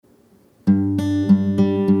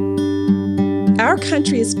Our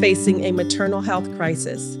country is facing a maternal health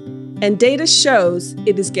crisis, and data shows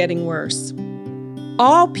it is getting worse.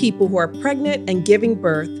 All people who are pregnant and giving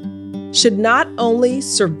birth should not only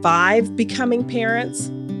survive becoming parents,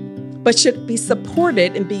 but should be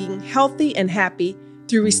supported in being healthy and happy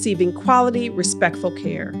through receiving quality, respectful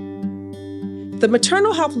care. The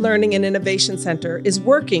Maternal Health Learning and Innovation Center is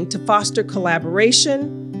working to foster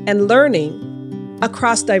collaboration and learning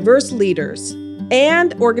across diverse leaders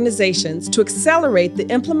and organizations to accelerate the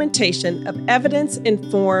implementation of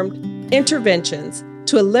evidence-informed interventions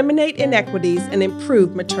to eliminate inequities and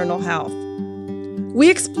improve maternal health. We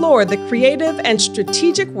explore the creative and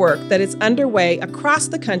strategic work that is underway across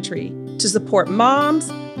the country to support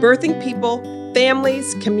moms, birthing people,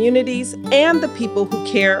 families, communities, and the people who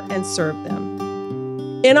care and serve them.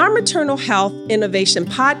 In our Maternal Health Innovation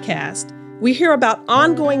podcast, we hear about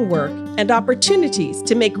ongoing work and opportunities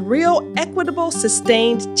to make real, equitable,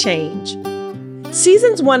 sustained change.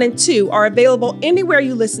 Seasons 1 and 2 are available anywhere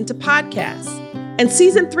you listen to podcasts, and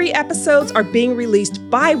Season 3 episodes are being released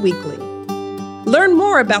bi-weekly. Learn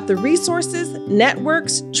more about the resources,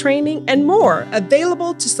 networks, training, and more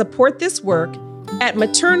available to support this work at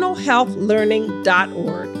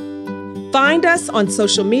maternalhealthlearning.org. Find us on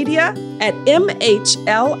social media at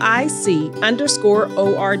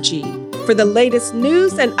MHLIC_ORG for the latest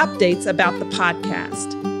news and updates about the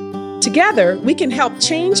podcast. Together, we can help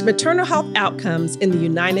change maternal health outcomes in the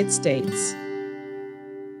United States.